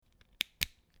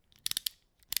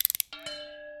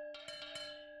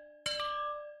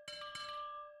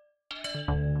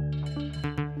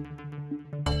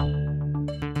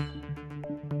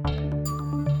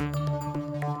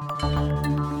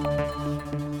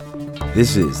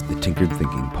This is the Tinkered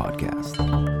Thinking Podcast.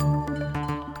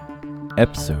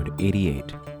 Episode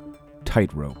 88,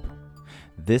 Tightrope.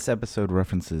 This episode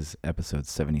references episode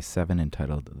 77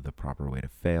 entitled The Proper Way to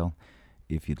Fail.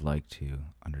 If you'd like to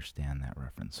understand that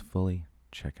reference fully,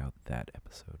 check out that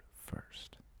episode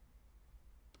first.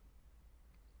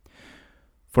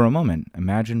 For a moment,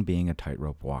 imagine being a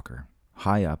tightrope walker,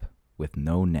 high up with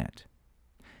no net.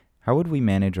 How would we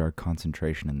manage our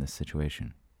concentration in this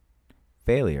situation?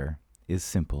 Failure is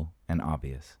simple and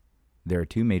obvious. There are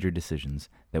two major decisions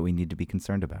that we need to be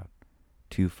concerned about.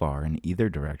 Too far in either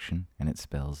direction, and it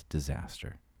spells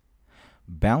disaster.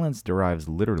 Balance derives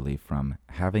literally from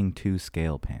having two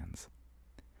scale pans.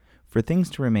 For things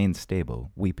to remain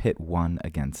stable, we pit one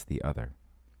against the other.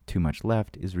 Too much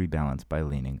left is rebalanced by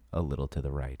leaning a little to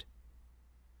the right.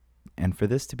 And for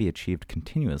this to be achieved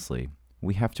continuously,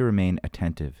 we have to remain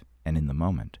attentive and in the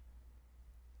moment.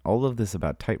 All of this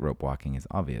about tightrope walking is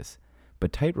obvious,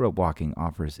 but tightrope walking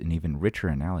offers an even richer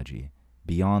analogy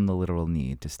beyond the literal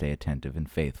need to stay attentive and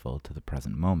faithful to the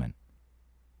present moment.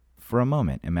 For a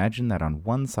moment, imagine that on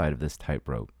one side of this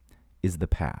tightrope is the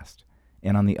past,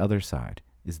 and on the other side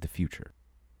is the future.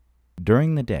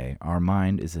 During the day, our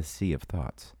mind is a sea of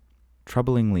thoughts.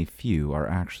 Troublingly few are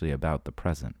actually about the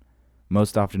present.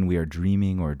 Most often we are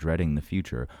dreaming or dreading the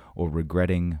future, or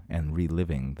regretting and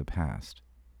reliving the past.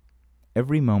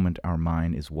 Every moment our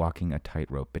mind is walking a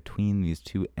tightrope between these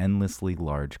two endlessly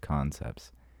large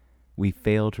concepts. We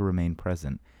fail to remain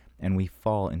present, and we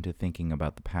fall into thinking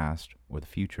about the past or the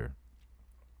future.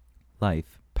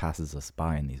 Life passes us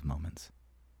by in these moments.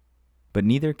 But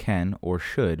neither can or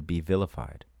should be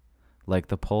vilified. Like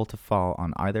the pole to fall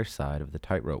on either side of the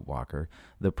tightrope walker,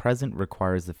 the present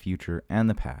requires the future and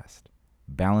the past,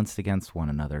 balanced against one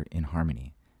another in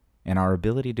harmony. And our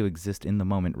ability to exist in the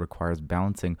moment requires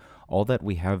balancing all that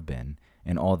we have been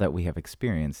and all that we have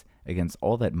experienced against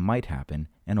all that might happen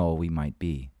and all we might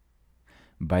be.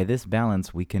 By this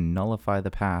balance, we can nullify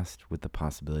the past with the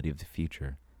possibility of the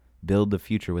future, build the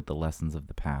future with the lessons of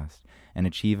the past, and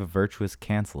achieve a virtuous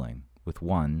canceling with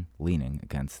one leaning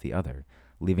against the other,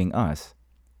 leaving us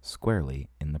squarely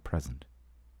in the present.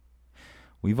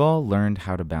 We've all learned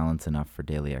how to balance enough for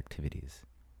daily activities,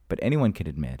 but anyone can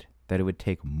admit that it would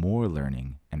take more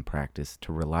learning and practice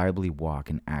to reliably walk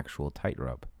an actual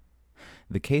tightrope.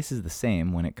 The case is the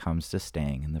same when it comes to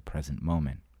staying in the present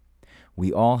moment.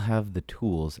 We all have the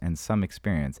tools and some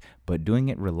experience, but doing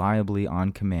it reliably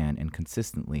on command and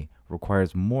consistently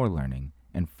requires more learning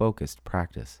and focused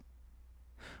practice.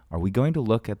 Are we going to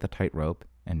look at the tightrope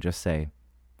and just say,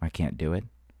 I can't do it?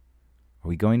 Are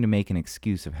we going to make an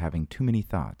excuse of having too many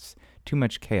thoughts, too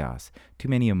much chaos, too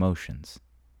many emotions?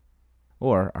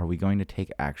 Or are we going to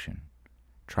take action,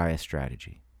 try a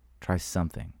strategy, try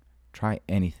something, try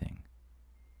anything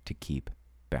to keep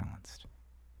balanced?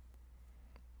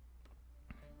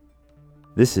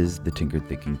 This is the Tinkered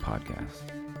Thinking Podcast.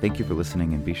 Thank you for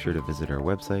listening, and be sure to visit our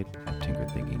website at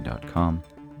tinkeredthinking.com.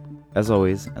 As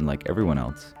always, and like everyone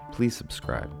else, please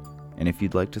subscribe. And if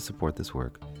you'd like to support this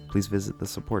work, please visit the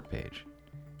support page.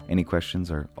 Any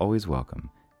questions are always welcome.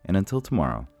 And until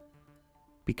tomorrow,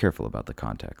 be careful about the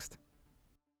context.